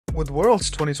With Worlds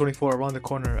 2024 around the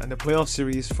corner and the playoff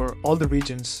series for all the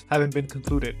regions haven't been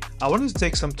concluded, I wanted to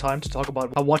take some time to talk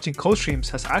about how watching Costreams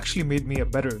has actually made me a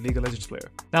better League of Legends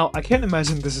player. Now, I can't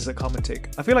imagine this is a common take.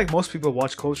 I feel like most people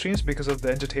watch Costreams because of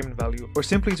the entertainment value or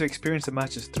simply to experience the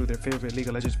matches through their favorite League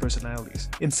of Legends personalities,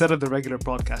 instead of the regular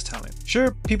broadcast talent.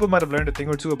 Sure, people might have learned a thing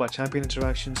or two about champion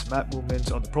interactions, map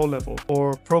movements on the pro level,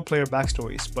 or pro player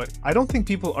backstories, but I don't think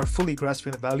people are fully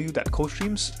grasping the value that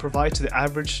Costreams provide to the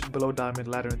average below diamond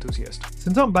ladder enthusiast.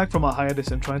 Since I'm back from a hiatus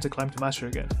and trying to climb to master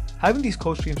again, having these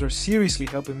coach streams are seriously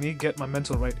helping me get my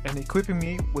mental right and equipping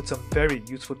me with some very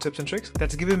useful tips and tricks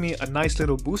that's giving me a nice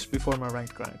little boost before my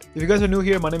ranked grind. If you guys are new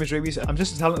here, my name is Raybees. I'm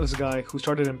just a talentless guy who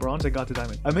started in bronze and got to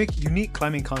diamond. I make unique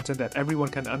climbing content that everyone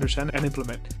can understand and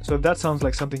implement. So if that sounds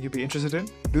like something you'd be interested in,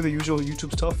 do the usual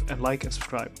YouTube stuff and like and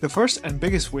subscribe. The first and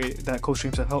biggest way that coach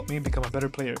streams have helped me become a better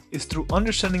player is through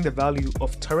understanding the value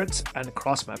of turrets and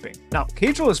cross mapping. Now,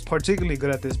 Cadro is particularly good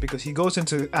at this because he goes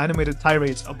into animated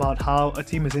tirades about how a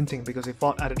team is inting because they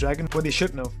fought at a dragon when they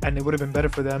shouldn't have, and it would have been better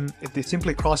for them if they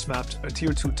simply cross-mapped a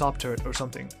tier 2 top turret or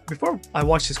something. Before I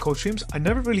watched his coach streams, I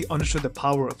never really understood the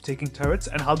power of taking turrets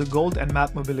and how the gold and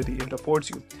map mobility it affords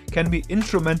you can be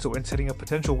instrumental in setting up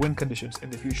potential win conditions in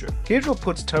the future. Cadro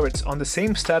puts turrets on the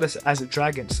same status as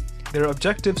dragons. There are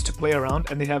objectives to play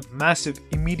around and they have massive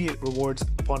immediate rewards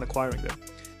upon acquiring them.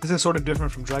 This is sort of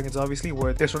different from dragons, obviously,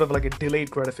 where there's sort of like a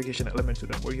delayed gratification element to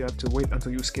them, where you have to wait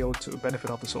until you scale to benefit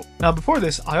off the soul. Now, before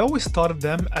this, I always thought of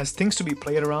them as things to be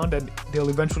played around and they'll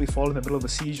eventually fall in the middle of a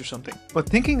siege or something. But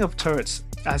thinking of turrets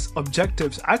as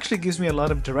objectives actually gives me a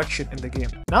lot of direction in the game.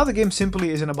 Now the game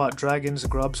simply isn't about dragons,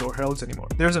 grubs, or heralds anymore.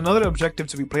 There's another objective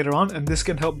to be played around, and this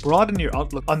can help broaden your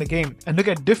outlook on the game and look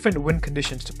at different win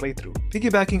conditions to play through.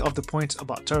 Piggybacking off the points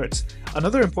about turrets,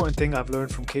 another important thing I've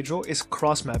learned from Cadro is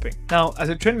cross-mapping. Now, as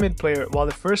a trend mid player, while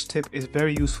the first tip is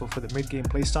very useful for the mid-game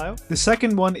playstyle, the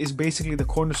second one is basically the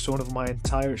cornerstone of my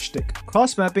entire shtick.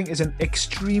 Cross-mapping is an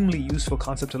extremely useful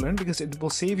concept to learn because it will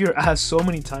save your ass so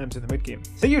many times in the mid-game.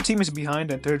 Say your team is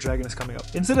behind and third dragon is coming up.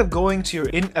 Instead of going to your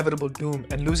inevitable doom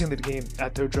and losing the game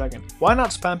at third dragon, why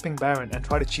not spam ping Baron and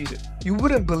try to cheese it? You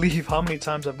wouldn't believe how many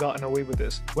times I've gotten away with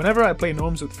this. Whenever I play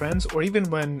norms with friends, or even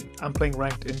when I'm playing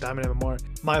ranked in Diamond MMR,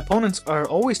 my opponents are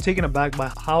always taken aback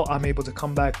by how I'm able to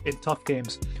come back in tough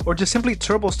games, or just simply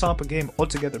turbo stomp a game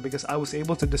altogether because I was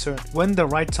able to discern when the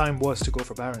right time was to go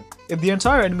for Baron. If the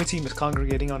entire enemy team is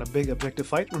congregating on a big objective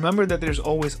fight, remember that there's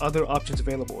always other options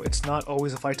available. It's not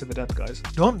always a fight to the death, guys.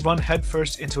 Don't run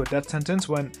headfirst into a death sentence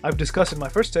when, I've discussed in my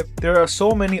first tip, there are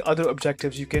so many other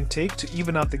objectives you can take to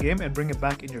even out the game and bring it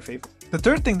back in your favor. The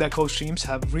third thing that coach streams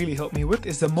have really helped me with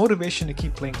is the motivation to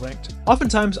keep playing ranked.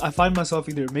 Oftentimes, I find myself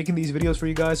either making these videos for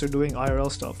you guys or doing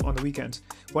IRL stuff on the weekends,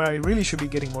 where I really should be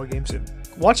getting more games in.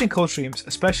 Watching coach streams,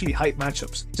 especially hype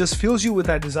matchups, just fills you with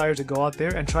that desire to go out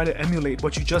there and try to emulate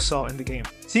what you just saw in the game.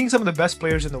 Seeing some of the best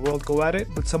players in the world go at it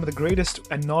with some of the greatest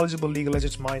and knowledgeable League of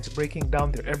Legends minds breaking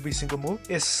down their every single move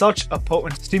is such a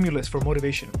potent stimulus for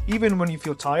motivation, even when you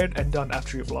feel tired and done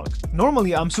after your vlog.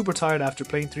 Normally, I'm super tired after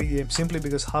playing 3 games simply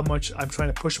because how much I'm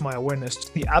trying to push my awareness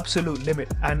to the absolute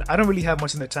limit, and I don't really have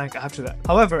much in the tank after that.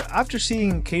 However, after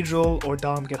seeing Cadro or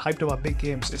Dom get hyped about big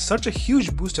games is such a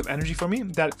huge boost of energy for me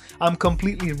that I'm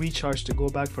completely recharged to go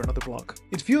back for another vlog.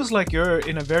 It feels like you're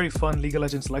in a very fun League of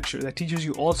Legends lecture that teaches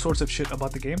you all sorts of shit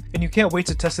about the game, and you can't wait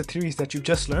to test the theories that you've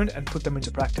just learned and put them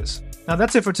into practice. Now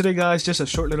that's it for today, guys. Just a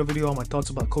short little video on my thoughts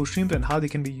about coach streams and how they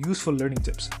can be useful learning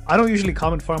tips. I don't usually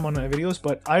comment farm on my videos,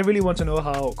 but I really want to know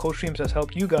how coach streams has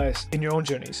helped you guys in your own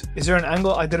journeys. Is there an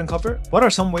angle I didn't cover? What are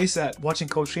some ways that watching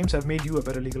coach streams have made you a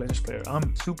better League of Legends player?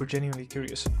 I'm super genuinely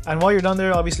curious. And while you're down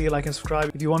there, obviously like and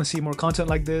subscribe if you want to see more content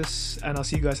like this, and I'll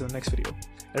see you guys in the next video.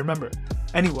 And remember,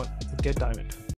 anyone can get diamond.